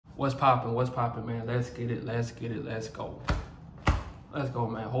What's popping, man? Let's get it. Let's go. Let's go,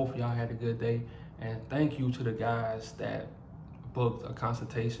 man. Hopefully y'all had a good day. And thank you to the guys that booked a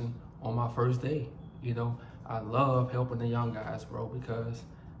consultation on my first day. You know, I love helping the young guys, bro, because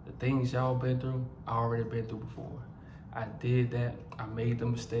the things y'all been through, I already been through before. I did that. I made the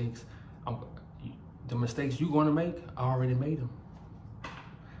mistakes. The mistakes you're gonna make, I already made them.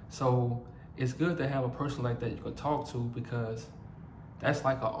 So it's good to have a person like that you can talk to, because that's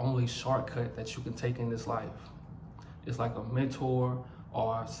like a only shortcut that you can take in this life. It's like a mentor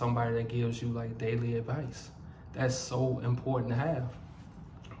or somebody that gives you like daily advice. That's so important to have.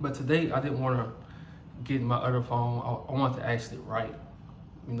 But today I didn't want to get in my other phone. I want to actually write.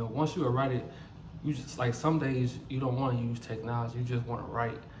 You know, once you write it, you just like some days you don't want to use technology. You just want to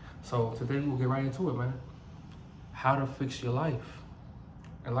write. So today we'll get right into it, man. How to fix your life.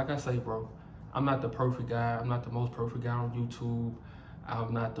 And like I say, bro, I'm not the perfect guy. I'm not the most perfect guy on YouTube.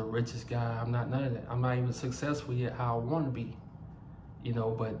 I'm not the richest guy. I'm not none of that. I'm not even successful yet how I want to be. You know,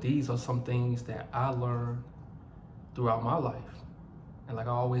 but these are some things that I learned throughout my life. And like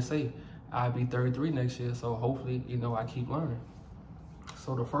I always say, I'll be 33 next year. So hopefully, you know, I keep learning.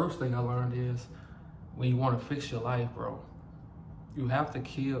 So the first thing I learned is when you want to fix your life, bro, you have to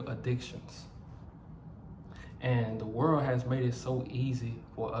kill addictions. And the world has made it so easy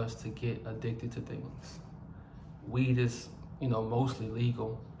for us to get addicted to things. Weed is, you know, mostly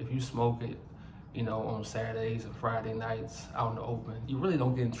legal. If you smoke it, you know, on Saturdays and Friday nights out in the open, you really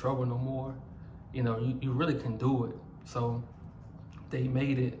don't get in trouble no more. You know, you really can do it. So they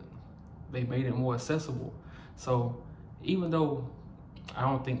made it more accessible. So even though I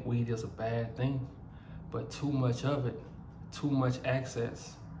don't think weed is a bad thing, but too much of it, too much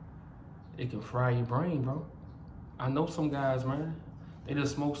access, it can fry your brain, bro. I know some guys, man, they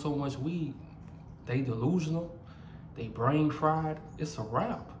just smoke so much weed, they delusional, they brain fried, it's a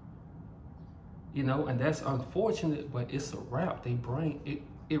wrap. You know, and that's unfortunate, but it's a wrap. They brain,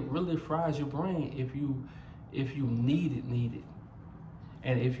 it really fries your brain if you need it.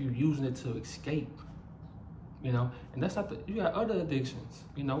 And if you're using it to escape, you know, and that's not you got other addictions,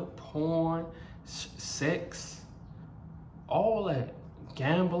 you know, porn, sex, all that,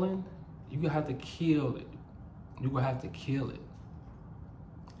 gambling, you're gonna have to kill it. You're gonna have to kill it.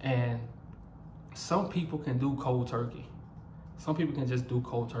 And some people can do cold turkey. Some people can just do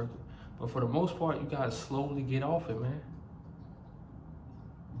cold turkey. But for the most part, you gotta slowly get off it, man.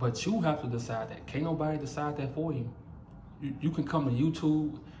 But you have to decide that. Can't nobody decide that for you. You can come to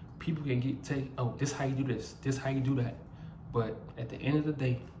YouTube, people can take, oh, this how you do this how you do that. But at the end of the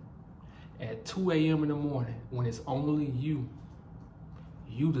day, at 2 a.m. in the morning, when it's only you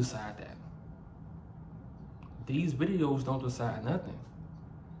decide that. These videos don't decide nothing.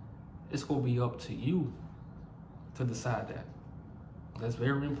 It's gonna be up to you to decide that. That's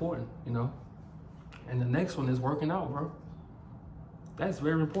very important, you know? And the next one is working out, bro. That's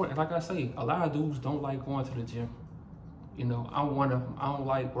very important. Like I say, a lot of dudes don't like going to the gym. You know, I'm one of them. I don't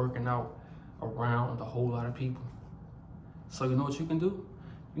like working out around a whole lot of people. So you know what you can do?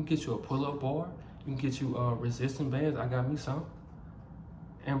 You can get you a pull-up bar. You can get you resistance bands. I got me some.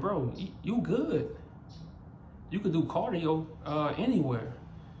 And bro, you good. You can do cardio anywhere.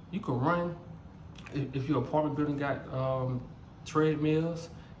 You can run. If your apartment building got treadmills,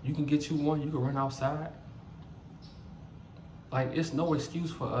 you can get you one. You can run outside. Like, it's no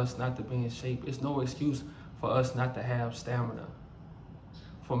excuse for us not to be in shape. It's no excuse for us not to have stamina.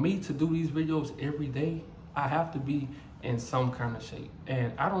 For me to do these videos every day, I have to be in some kind of shape.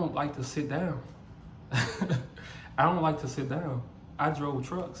 And I don't like to sit down. I don't like to sit down. I drove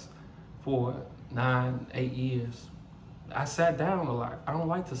trucks for 9, 8 years. I sat down a lot. I don't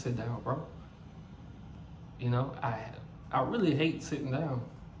like to sit down, bro. You know, I really hate sitting down.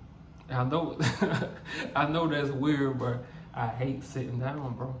 And I know, I know that's weird, but I hate sitting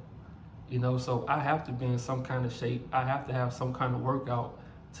down, bro. You know, so I have to be in some kind of shape. I have to have some kind of workout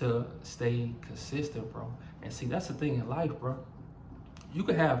to stay consistent, bro. And see, that's the thing in life, bro. You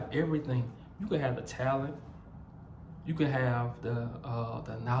can have everything. You can have the talent. You can have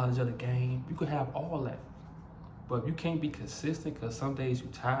the knowledge of the game. You can have all that. But if you can't be consistent, because some days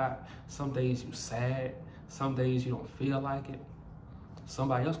you're tired, some days you're sad, some days you don't feel like it,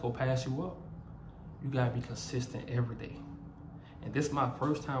 somebody else will pass you up. You gotta be consistent every day. And this is my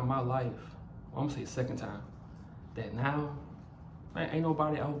first time in my life, well, I'm gonna say second time, that now, man, ain't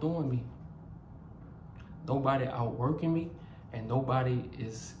nobody outdoing me. Nobody outworking me, and nobody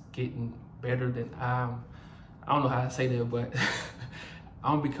is getting better than I don't know how to say that, but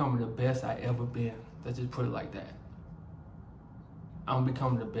I'm becoming the best I ever been. Let's just put it like that. I'm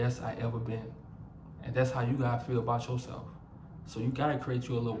becoming the best I ever been. And that's how you gotta feel about yourself. So you gotta create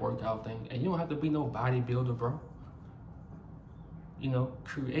you a little workout thing. And you don't have to be no bodybuilder, bro. You know,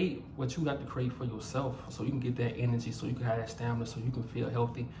 create what you got to create for yourself so you can get that energy, so you can have that stamina, so you can feel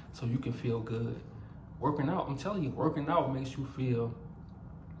healthy, so you can feel good. Working out, I'm telling you, working out makes you feel,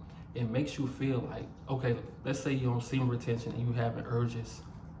 it makes you feel like, okay, let's say you're on semen retention and you having urges.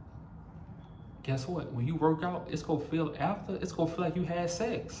 Guess what? When you work out, it's gonna feel like you had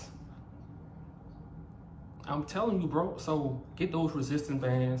sex. I'm telling you, bro. So get those resistance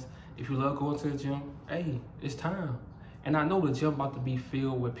bands. If you love going to the gym, hey, it's time. And I know the gym about to be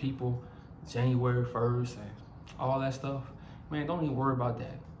filled with people January 1st and all that stuff. Man, don't even worry about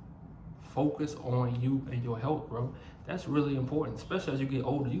that. Focus on you and your health, bro. That's really important, especially as you get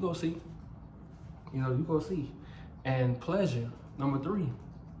older. You go see. You know, you go see. And pleasure, number 3.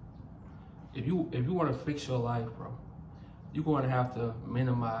 If you want to fix your life, bro, you're going to have to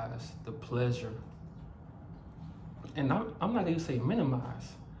minimize the pleasure. And I'm not even saying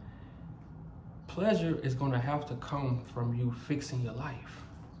minimize. Pleasure is going to have to come from you fixing your life.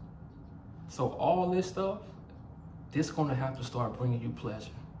 So all this stuff, this going to have to start bringing you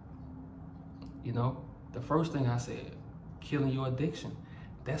pleasure. You know, the first thing I said, killing your addiction,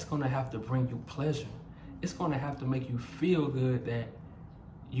 that's going to have to bring you pleasure. It's going to have to make you feel good that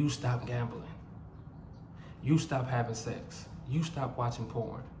you stop gambling, you stop having sex, you stop watching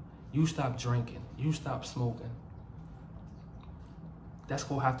porn, you stop drinking, you stop smoking. That's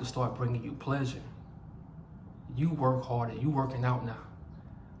going to have to start bringing you pleasure. You work harder. You working out now.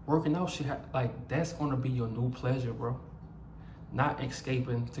 Working out should that's going to be your new pleasure, bro. Not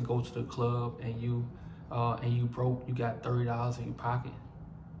escaping to go to the club and you broke, you got $30 in your pocket.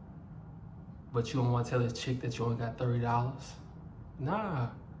 But you don't want to tell this chick that you only got $30. Nah.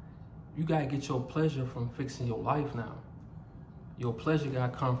 You got to get your pleasure from fixing your life now. Your pleasure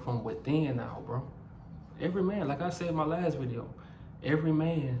got to come from within now, bro. Every man, like I said in my last video, every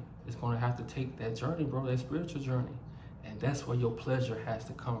man is going to have to take that journey, bro, that spiritual journey. And that's where your pleasure has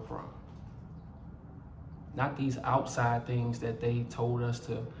to come from. Not these outside things that they told us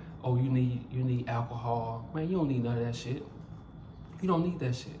to, oh, you need alcohol. Man, you don't need none of that shit. You don't need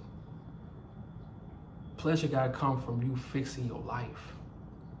that shit. Pleasure got to come from you fixing your life.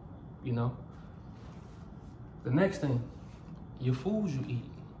 You know? The next thing, your foods you eat.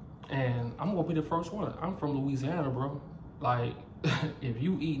 And I'm going to be the first one. I'm from Louisiana, bro. Like, if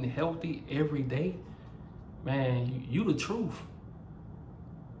you eating healthy every day, man, you the truth.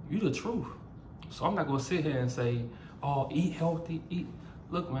 You the truth. So I'm not gonna sit here and say, oh, eat healthy, eat.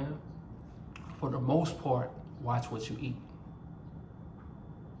 Look, man, for the most part, watch what you eat.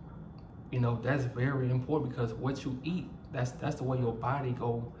 You know, that's very important because what you eat, that's the way your body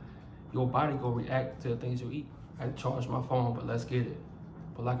go react to the things you eat. I had to charge my phone, but let's get it.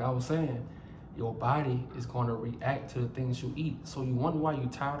 But like I was saying, your body is going to react to the things you eat. So you wonder why you're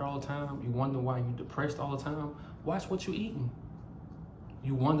tired all the time. You wonder why you're depressed all the time. Watch what you're eating.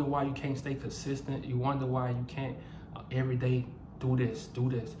 You wonder why you can't stay consistent. You wonder why you can't every day do this.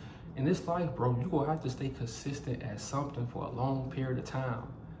 In this life, bro, you're going to have to stay consistent at something for a long period of time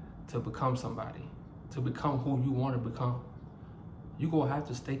to become somebody, to become who you want to become. You're going to have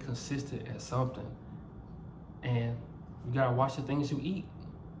to stay consistent at something. And you got to watch the things you eat.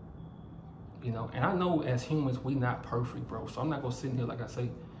 You know, and I know as humans, we not perfect, bro. So I'm not gonna sit here, like I say,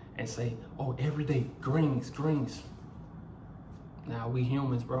 and say, oh, every day, greens. Now, we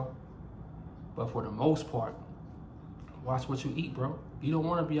humans, bro. But for the most part, watch what you eat, bro. You don't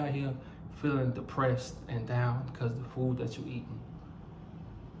wanna be out here feeling depressed and down because of the food that you're eating.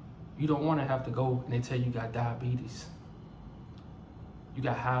 You don't wanna have to go and they tell you got diabetes. You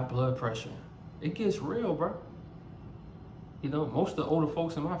got high blood pressure. It gets real, bro. You know, most of the older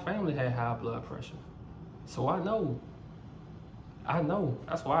folks in my family had high blood pressure. So I know.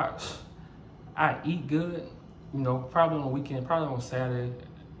 That's why I eat good. You know, probably on the weekend, probably on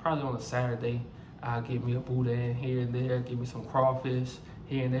a Saturday, I'll get me a boudin here and there, give me some crawfish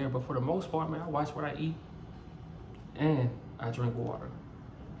here and there. But for the most part, man, I watch what I eat and I drink water.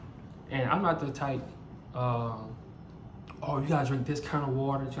 And I'm not the type, oh, you gotta drink this kind of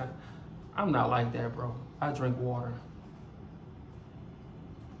water. I'm not like that, bro. I drink water.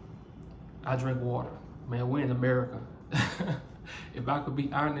 Man, we're in America. If I could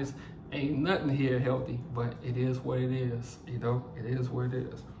be honest, ain't nothing here healthy, but it is what it is. You know, it is what it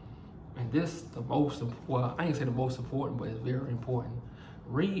is. And this, I ain't say the most important, but it's very important.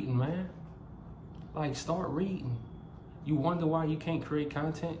 Reading, man. Like, start reading. You wonder why you can't create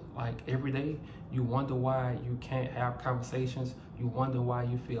content like every day. You wonder why you can't have conversations. You wonder why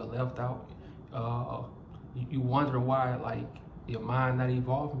you feel left out. You wonder why, like, your mind not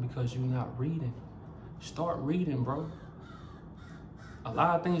evolving because you're not reading. Start reading, bro. A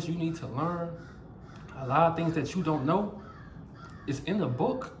lot of things you need to learn, a lot of things that you don't know, is in the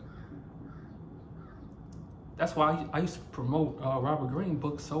book. That's why I used to promote Robert Greene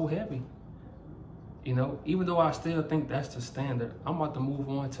books so heavy. You know, even though I still think that's the standard, I'm about to move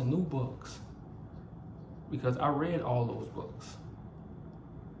on to new books because I read all those books.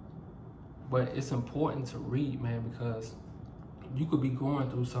 But it's important to read, man, because you could be going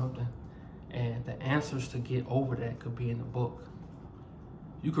through something and the answers to get over that could be in the book.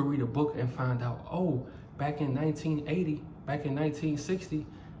 You could read a book and find out, oh, back in 1980, back in 1960,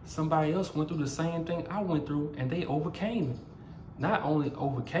 somebody else went through the same thing I went through and they overcame it. Not only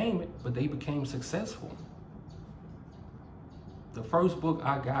overcame it, but they became successful. The first book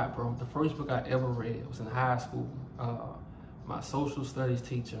I got, bro, the first book I ever read was in high school. My social studies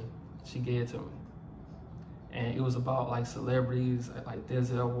teacher, she gave it to me. And it was about like celebrities like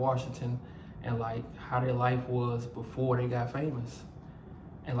Denzel Washington and like how their life was before they got famous.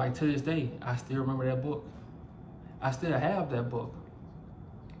 And like to this day, I still remember that book. I still have that book.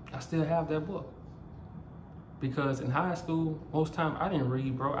 I still have that book. Because in high school, most time I didn't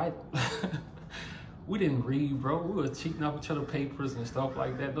read, bro. We didn't read, bro. We were cheating off each other papers and stuff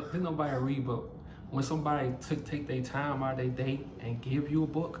like that. Didn't nobody read, but when somebody take their time out of their day and give you a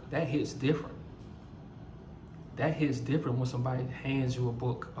book, that hits different. That hits different when somebody hands you a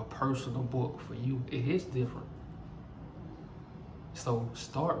book, a personal book for you. It hits different. So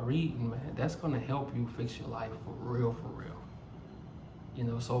start reading, man. That's gonna help you fix your life for real, for real. You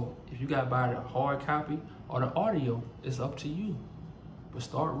know, so if you gotta buy the hard copy or the audio, it's up to you. But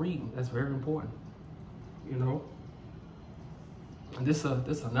start reading. That's very important. You know. And this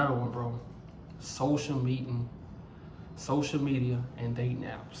is another one, bro. Social media and dating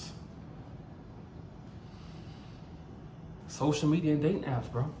apps. Social media and dating apps,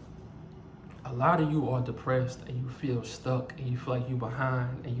 bro. A lot of you are depressed and you feel stuck and you feel like you're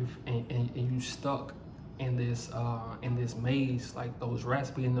behind and you stuck in this maze, like those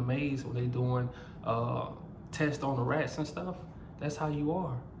rats be in the maze when they doing tests on the rats and stuff. That's how you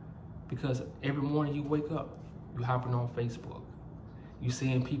are. Because every morning you wake up, you hopping on Facebook. You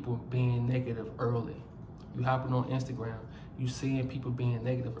seeing people being negative early. You hopping on Instagram. You seeing people being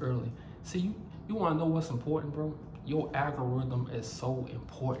negative early. See, you want to know what's important, bro? Your algorithm is so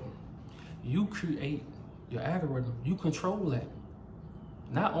important. You create your algorithm. You control that.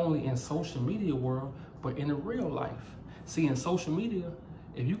 Not only in social media world, but in the real life. See, in social media,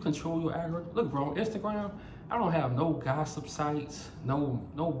 if you control your algorithm, look, bro, on Instagram, I don't have no gossip sites,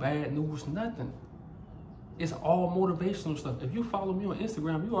 no bad news, nothing. It's all motivational stuff. If you follow me on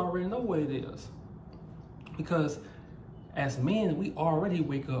Instagram, you already know what it is. Because as men, we already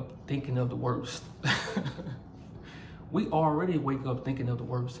wake up thinking of the worst. We already wake up thinking of the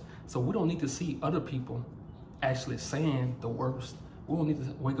worst. So we don't need to see other people actually saying the worst. We don't need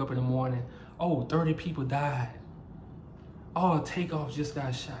to wake up in the morning, oh, 30 people died. Oh, Takeoff just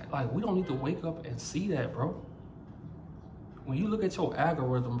got shot. Like, we don't need to wake up and see that, bro. When you look at your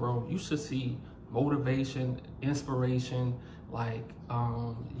algorithm, bro, you should see motivation, inspiration, like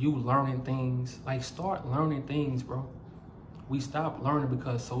you learning things. Like, start learning things, bro. We stopped learning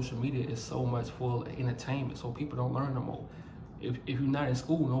because social media is so much full of entertainment, so people don't learn no more. If you're not in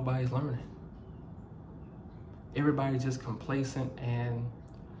school, nobody's learning. Everybody's just complacent and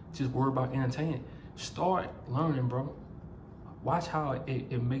just worried about entertainment. Start learning, bro. Watch how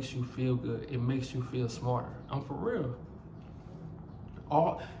it makes you feel good. It makes you feel smarter. I'm for real.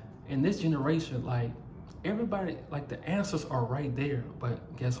 All in this generation, like, everybody, like, the answers are right there.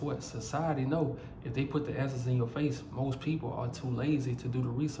 But guess what? Society know if they put the answers in your face, most people are too lazy to do the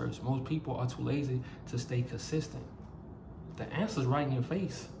research. Most people are too lazy to stay consistent. The answer's right in your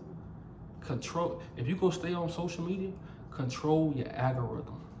face. Control. If you go stay on social media, control your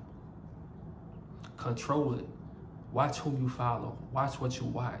algorithm. Control it. Watch who you follow. Watch what you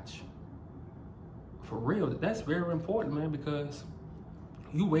watch. For real, that's very important, man, because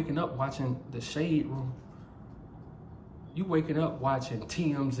you waking up watching The Shade Room. You waking up watching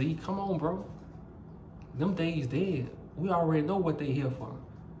TMZ. Come on, bro. Them days dead. We already know what they here for.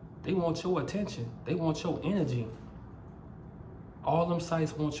 They want your attention. They want your energy. All them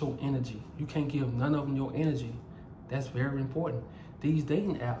sites want your energy. You can't give none of them your energy. That's very important. These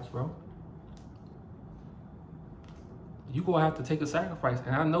dating apps, bro. You gonna have to take a sacrifice.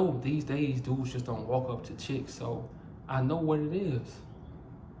 And I know these days dudes just don't walk up to chicks, so I know what it is.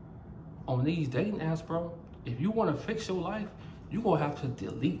 On these dating apps, bro, if you want to fix your life, you're going to have to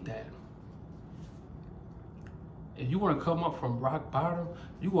delete that. If you want to come up from rock bottom,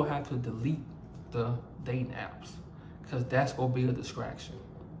 you're going to have to delete the dating apps, because that's going to be a distraction.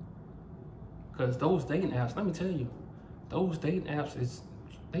 Because those dating apps, let me tell you, Those dating apps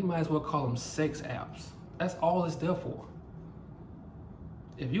they might as well call them sex apps. That's all it's there for.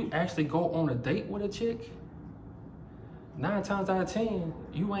 If you actually go on a date with a chick, 9 times out of 10,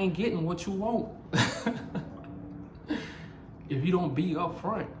 you ain't getting what you want. If you don't be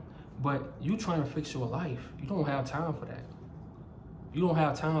upfront. But you trying to fix your life, you don't have time for that. You don't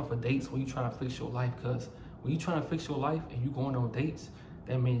have time for dates when you trying to fix your life, because when you trying to fix your life and you going on dates,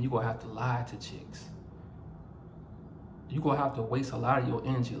 that means you gonna have to lie to chicks. You gonna have to waste a lot of your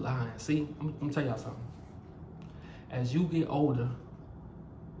energy lying. See, let me tell y'all something. As you get older,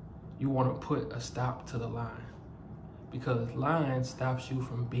 you wanna put a stop to the lying, because lying stops you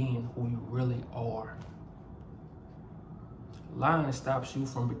from being who you really are. Lying stops you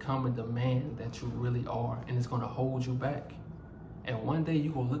from becoming the man that you really are, and it's gonna hold you back. And one day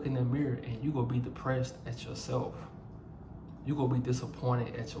you gonna look in the mirror and you gonna be depressed at yourself. You gonna be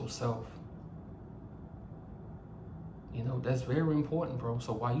disappointed at yourself. You know, that's very important, bro.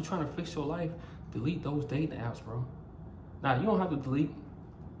 So while you trying to fix your life, delete those dating apps, bro. Now, you don't have to delete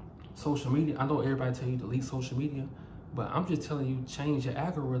social media. I know everybody tell you delete social media, but I'm just telling you, change your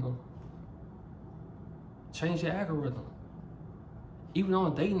algorithm. Change your algorithm. Even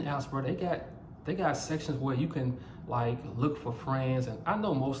on dating apps, bro, they got sections where you can like look for friends, and I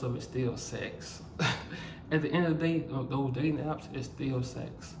know most of it's still sex. At the end of the day, those dating apps is still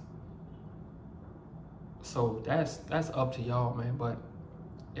sex. So that's up to y'all, man. But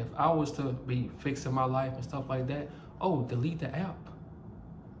if I was to be fixing my life and stuff like that, oh, delete the app.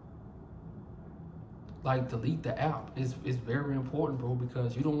 Like, delete the app. It's very important, bro,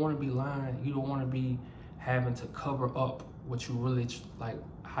 because you don't want to be lying. You don't want to be having to cover up what you really, like,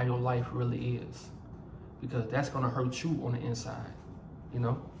 how your life really is, because that's going to hurt you on the inside, you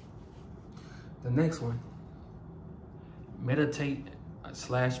know? The next one,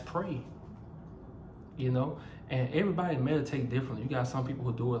 meditate/pray, you know? And everybody meditate differently. You got some people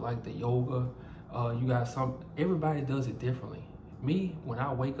who do it like the yoga. Everybody does it differently. Me, when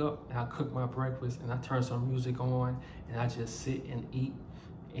I wake up and I cook my breakfast and I turn some music on and I just sit and eat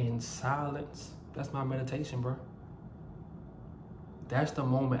in silence, that's my meditation, bro. That's the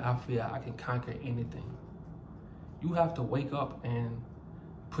moment I feel I can conquer anything. You have to wake up and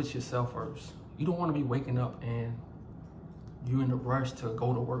put yourself first. You don't want to be waking up and you're in a rush to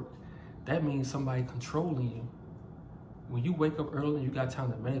go to work. That means somebody controlling you. When you wake up early, you got time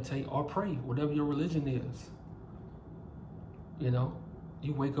to meditate or pray, whatever your religion is. You know,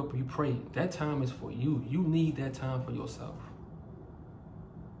 you wake up and you pray. That time is for you. You need that time for yourself.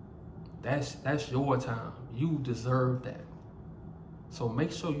 That's your time. You deserve that. So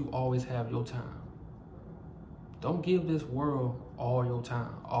make sure you always have your time. Don't give this world all your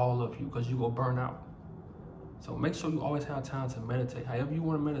time, all of you, because you will burn out. So make sure you always have time to meditate. However you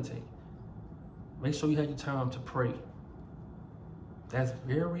want to meditate. Make sure you have your time to pray. That's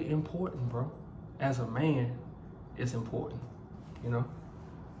very important, bro. As a man, it's important, you know?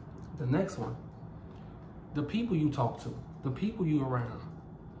 The next one, the people you talk to, the people you around.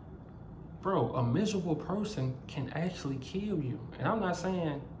 Bro, a miserable person can actually kill you. And I'm not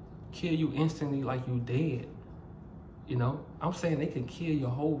saying kill you instantly like you dead. You know, I'm saying they can kill your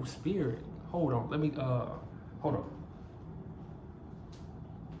whole spirit. Hold on, hold on.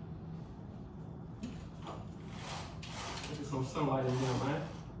 Let's get some sunlight in there, man.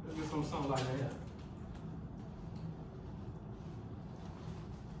 Let's get some sunlight in there.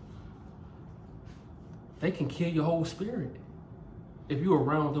 They can kill your whole spirit. If you're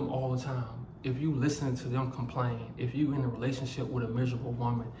around them all the time, if you listen to them complain, if you're in a relationship with a miserable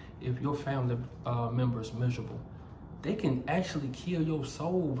woman, if your family member is miserable, they can actually kill your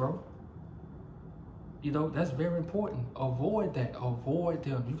soul, bro. You know, that's very important. Avoid that. Avoid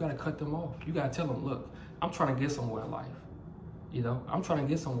them. You got to cut them off. You got to tell them, look, I'm trying to get somewhere in life. You know, I'm trying to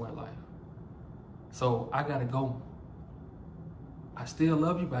get somewhere in life. So I got to go. I still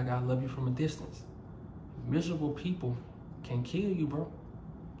love you, but I got to love you from a distance. Miserable people can kill you, bro.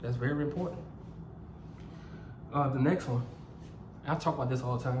 That's very important. The next one, I talk about this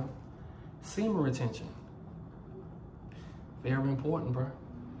all the time. Semen retention. Very important, bro.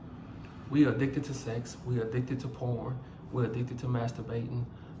 We are addicted to sex. We are addicted to porn. We're addicted to masturbating.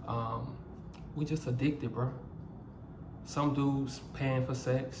 We just addicted, bro. Some dudes paying for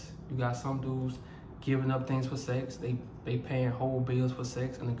sex. You got some dudes giving up things for sex. They paying whole bills for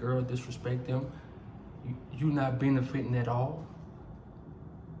sex, and the girl disrespect them. You not benefiting at all.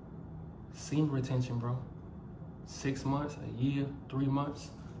 Semen retention, bro. 6 months, a year, 3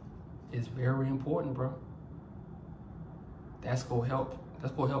 months is very important, bro. That's gonna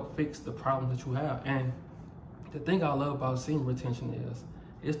help fix the problems that you have. And the thing I love about semen retention is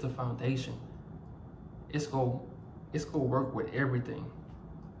it's the foundation. It's gonna it's gonna work with everything,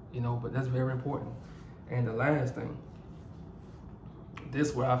 you know, but that's very important. And the last thing,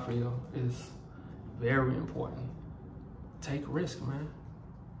 this what I feel is very important. Take risk, man.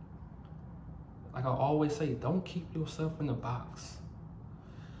 Like I always say, don't keep yourself in the box.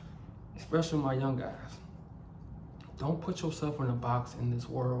 Especially my young guys. Don't put yourself in a box in this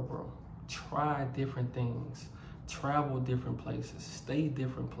world, bro. Try different things. Travel different places. Stay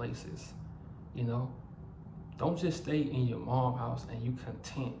different places. You know? Don't just stay in your mom's house and you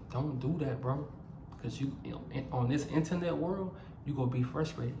content. Don't do that, bro. Because you know, on this internet world, you're going to be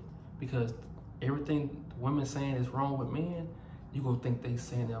frustrated. Because everything women saying is wrong with men, you're going to think they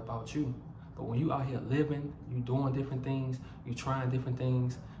saying it about you. But when you out here living, you doing different things, you trying different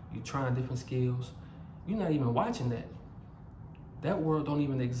things, you trying different skills, you're not even watching that. That world don't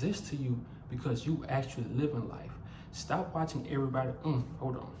even exist to you because you actually living life. Stop watching everybody.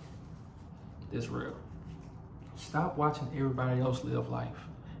 Hold on. This real. Stop watching everybody else live life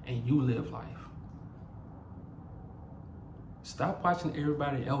and you live life. Stop watching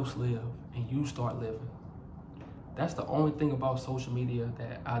everybody else live and you start living. That's the only thing about social media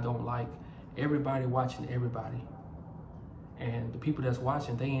that I don't like. Everybody watching everybody. And the people that's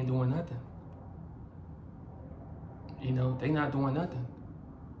watching, they ain't doing nothing. You know, they not doing nothing.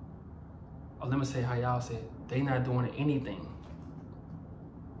 Or let me say how y'all said, they not doing anything.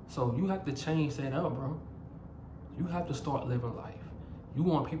 So you have to change that up, bro. You have to start living life. You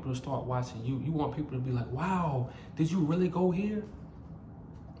want people to start watching you. You want people to be like, wow, did you really go here?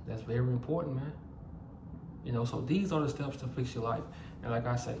 That's very important, man. You know, so these are the steps to fix your life. And like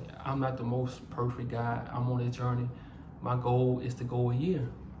I say, I'm not the most perfect guy. I'm on this journey. My goal is to go a year.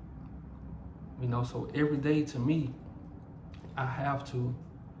 You know, so every day to me, I have to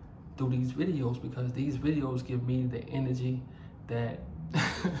do these videos because these videos give me the energy that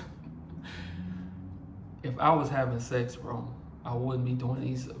if I was having sex, bro, I wouldn't be doing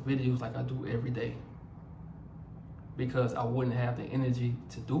these videos like I do every day because I wouldn't have the energy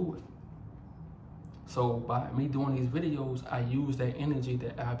to do it. So by me doing these videos, I use that energy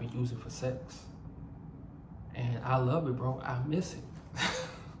that I be using for sex. And I love it, bro. I miss it.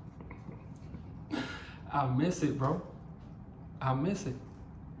 I miss it, bro. I miss it.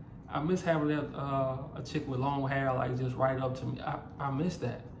 I miss having that a chick with long hair like just right up to me. I miss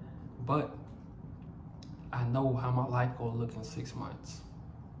that. But I know how my life gonna look in 6 months.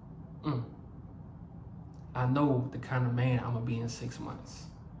 I know the kind of man I'm gonna be in 6 months.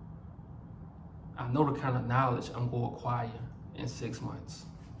 I know the kind of knowledge I'm gonna acquire in 6 months.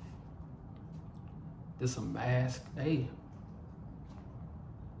 This a mask, hey.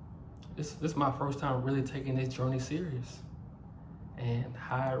 This is my first time really taking this journey serious. And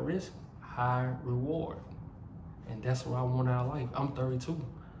high risk, high reward. And that's what I want out of life. I'm 32,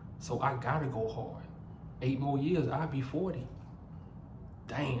 so I gotta go hard. 8 more years, I'll be 40.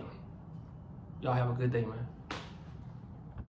 Damn. Y'all have a good day, man.